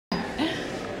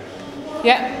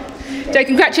Yeah. Derry,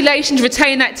 congratulations,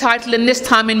 retain that title, and this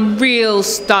time in real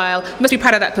style. You must be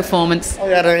proud of that performance. Oh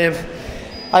yeah,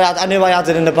 I knew I had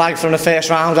it in the bag from the first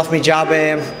round off my jab.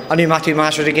 I knew Matthew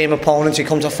Marsh was a game opponent, he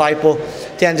come to fight, but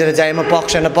at the end of the day I'm a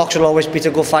boxer, and a boxer will always beat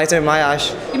a good fighter in my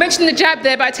eyes. You mentioned the jab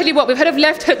there, but I tell you what, we've heard of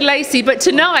left hook Lacey, but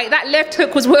tonight that left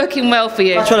hook was working well for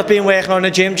you. That's what I've been working on in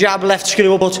the gym, jab, left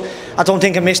screw, but I don't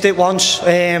think I missed it once.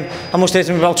 I must have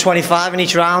hit him about 25 in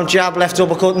each round, jab, left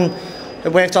uppercut, and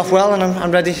it worked off well, and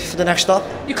I'm ready for the next stop.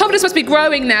 Your confidence must be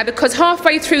growing now, because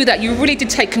halfway through that you really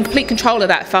did take complete control of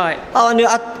that fight. Oh,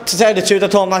 to tell you the truth, I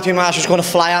thought Matthew Marsh was going to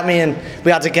fly at me, and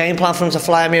we had a game plan for him to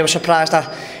fly at me. I was surprised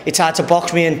that he tried to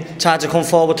box me and tried to come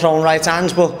forward throwing right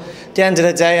hands, but at the end of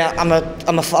the day I'm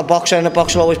a boxer, and a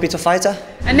boxer will always beat a fighter.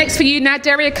 And next for you now,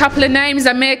 Derry, a couple of names.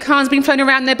 Amir Khan's been flown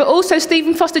around there, but also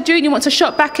Stephen Foster Jr. wants a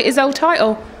shot back at his old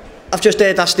title. I've just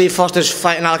heard that Steve Foster's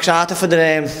fighting Alex Arthur for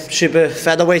the super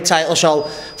featherweight title, so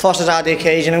Foster's had the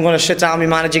occasion. I'm going to sit down with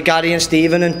my manager Gary and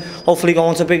Stephen and hopefully go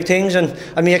on to big things. And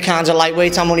Amir Khan's a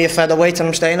lightweight, I'm only a featherweight, and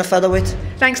I'm staying a featherweight.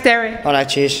 Thanks, Derry. Alright,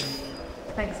 cheers.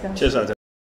 Thanks, guys. Cheers,